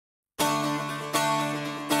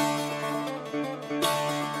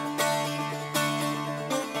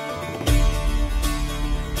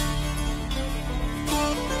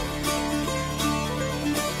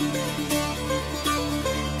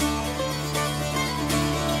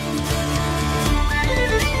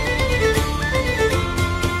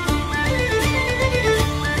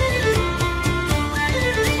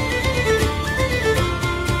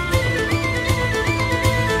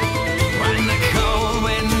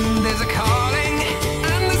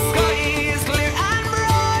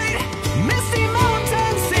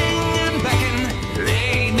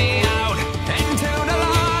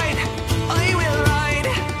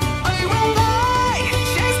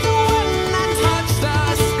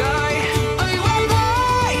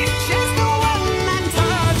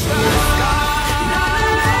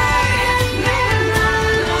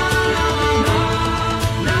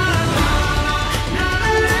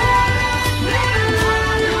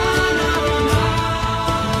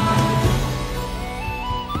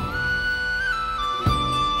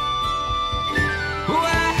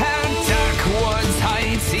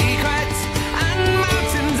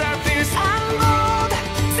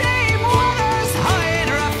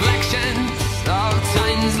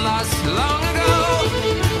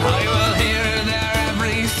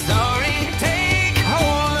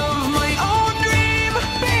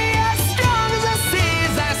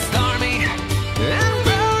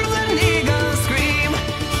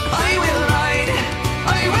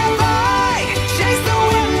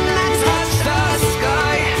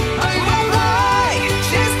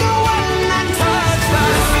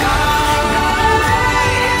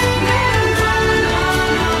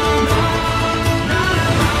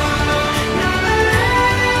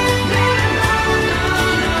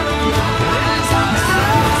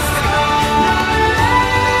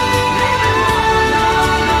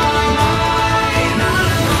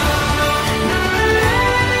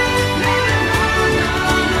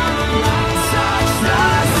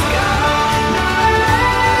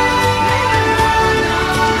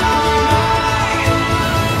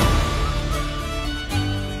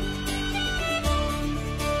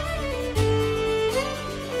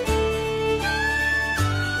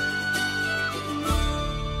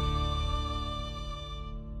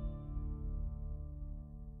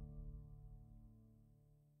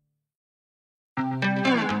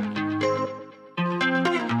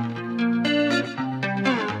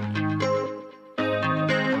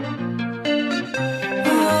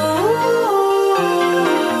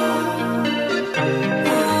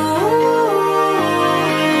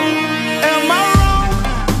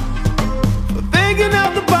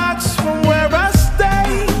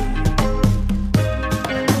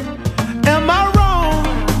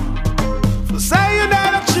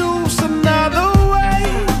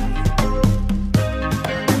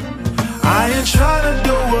been trying to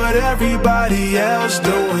do what everybody else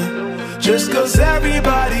doing, just cause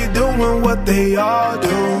everybody doing what they all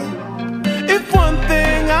do. If one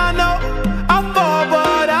thing I know, I fall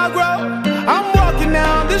but I grow. I'm walking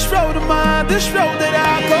down this road of mine, this road that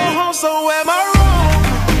I go home. So am I wrong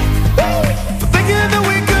for thinking that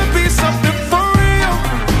we could be something for real?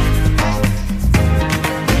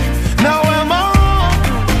 Now am I wrong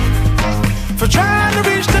for trying to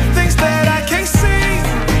reach the things that I can't see?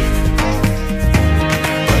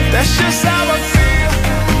 But that's just how I feel.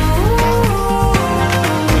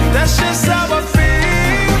 That's just how I feel.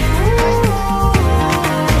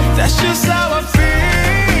 That's just how I feel.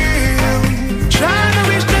 Trying to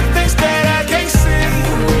reach the things that I can't see.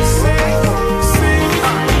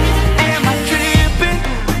 Am I tripping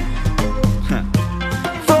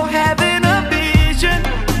for having a vision?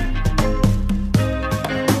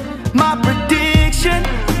 My prediction,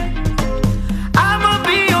 I'ma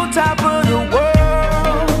be on top of the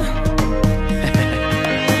world.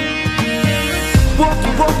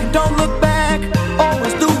 Walking, walking, don't look back.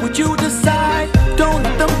 Always do what you decide. Don't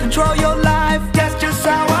let them control your life. That's just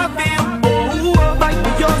how I feel. Oh, fight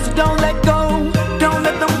for yours, so don't let go. Don't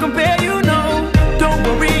let them compare, you know. Don't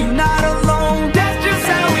worry, you're not alone. That's just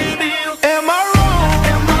how we feel. Am I wrong?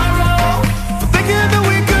 Am I wrong? For thinking that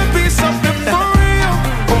we could be something for real?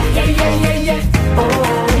 Oh yeah, yeah, yeah, yeah. Oh,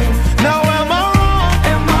 Now am I wrong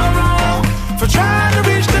am I wrong? for trying to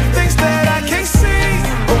reach the things that I can't see?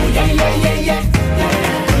 Oh yeah, yeah, yeah, yeah, yeah.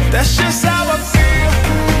 That's just how I feel.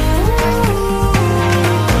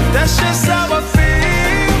 That's just how I feel.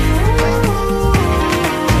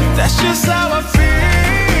 That's just how I feel.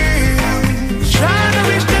 Trying to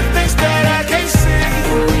reach the things that I can't see.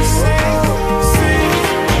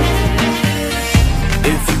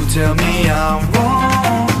 If you tell me I'm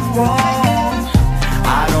wrong, wrong,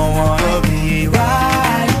 I don't wanna be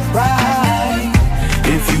right, right.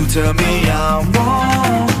 If you tell me I'm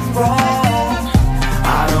wrong, wrong,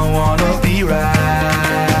 I don't wanna be right.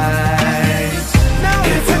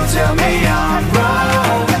 If you tell me I'm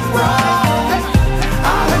wrong, wrong,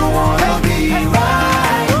 I don't wanna be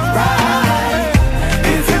right, right.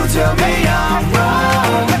 If you tell me I'm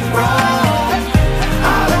wrong, wrong,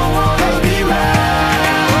 I don't wanna be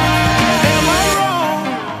right. Am I wrong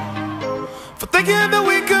for thinking that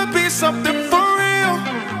we could be something for real?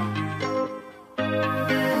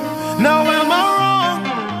 Now am I wrong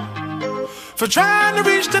for trying to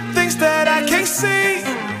reach the things that I can't see?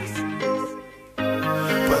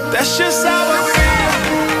 But that's just how I feel.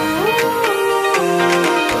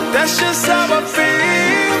 But that's just how I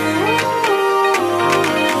feel.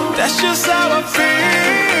 That's just how I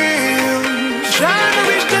feel. Trying to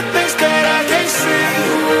reach the things that I can't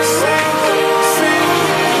see.